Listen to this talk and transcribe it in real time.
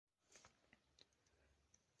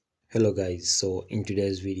Hello guys, so in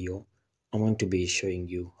today's video I'm going to be showing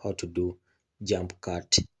you how to do jump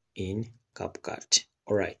cut in CapCut.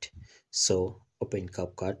 Alright, so open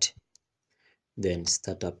CapCut, then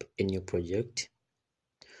start up a new project.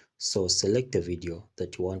 So select the video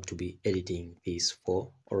that you want to be editing this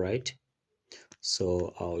for. Alright,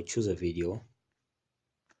 so I'll choose a video.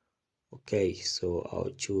 Okay, so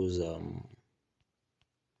I'll choose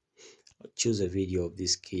a video of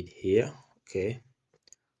this kid here. Okay,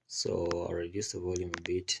 so I'll reduce the volume a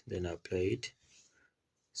bit, then I'll play it.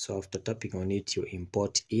 So after tapping on it, you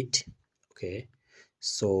import it. Okay,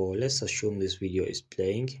 so let's assume this video is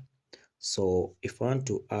playing. So if I want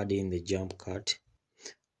to add in the jump cut,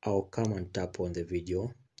 I'll come and tap on the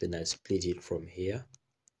video, then I split it from here,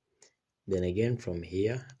 then again from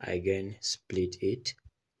here I again split it.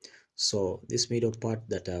 So this middle part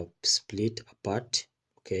that I've split apart,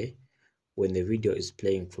 okay, when the video is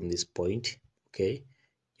playing from this point, okay,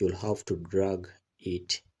 you'll have to drag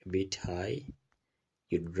it a bit high.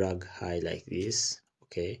 You drag high like this,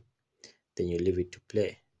 okay, then you leave it to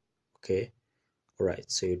play. Okay, all right,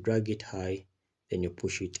 so you drag it high, then you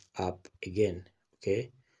push it up again.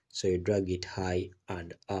 Okay, so you drag it high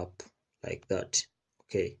and up like that.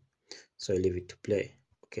 Okay, so you leave it to play.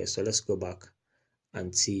 Okay, so let's go back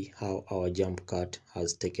and see how our jump cut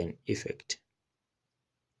has taken effect.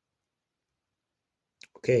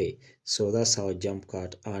 Okay, so that's our jump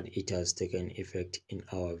cut and it has taken effect in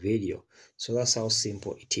our video. So that's how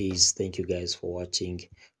simple it is. Thank you guys for watching.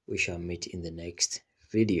 We shall meet in the next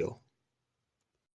video.